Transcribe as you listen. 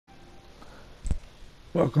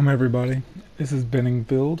Welcome everybody, this is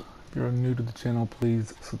Benningfield. If you're new to the channel,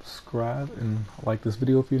 please subscribe and like this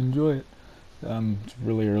video if you enjoy it. It's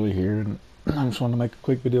really early here and I just wanted to make a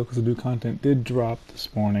quick video because the new content did drop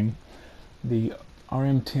this morning. The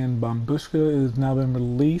RM-10 Bombushka has now been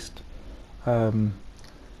released. For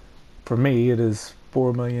me it is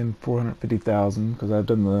 4,450,000 because I've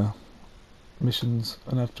done the missions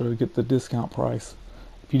enough to get the discount price.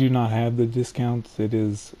 If you do not have the discounts, it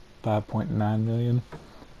is 5.9 million.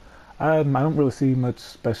 I don't really see much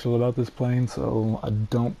special about this plane, so I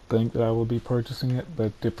don't think that I will be purchasing it,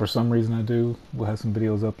 but if for some reason I do, we'll have some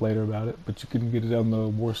videos up later about it. But you can get it on the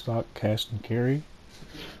Warstock cash and carry.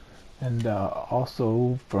 And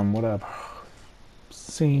also, from what I've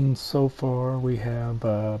seen so far, we have,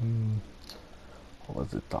 what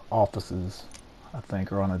was it, the offices, I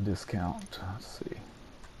think, are on a discount. Let's see.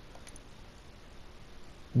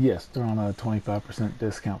 Yes, they're on a 25%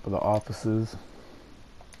 discount for the offices.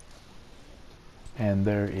 And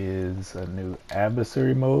there is a new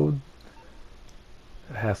adversary mode.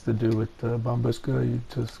 It has to do with the Bombushka. You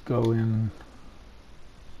just go in.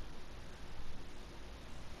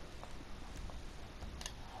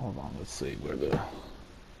 Hold on, let's see where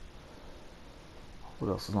what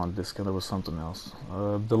else is on discount. There was something else.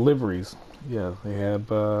 Deliveries. Yeah, they have.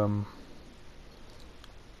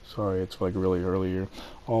 Sorry, it's like really earlier.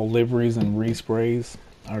 All liveries and resprays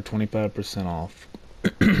are 25% off.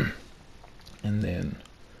 And then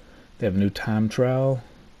they have new time trial,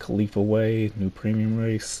 Khalifa Way, new premium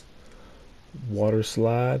race, water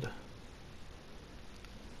slide.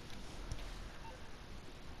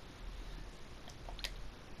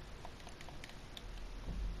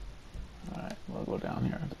 Alright, we'll go down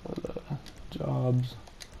here to the jobs,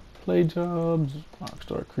 play jobs,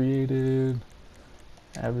 Rockstar created,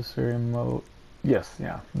 adversary mode. Yes,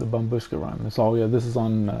 yeah, the Bombushka run. That's all. Yeah, this is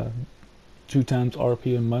on 2 times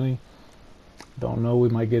RP and money. Don't know, we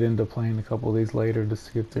might get into playing a couple of these later just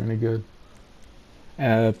to see if they're any good.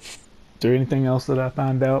 If there's anything else that I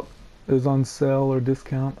find out is on sale or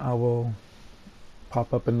discount, I will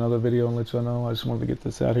pop up another video and let you know. I just wanted to get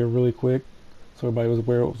this out here really quick so everybody was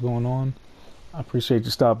aware of what was going on. I appreciate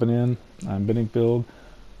you stopping in. I'm Benningfield,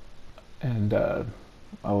 and I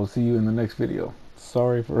will see you in the next video.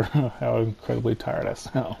 Sorry for how incredibly tired I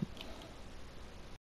sound.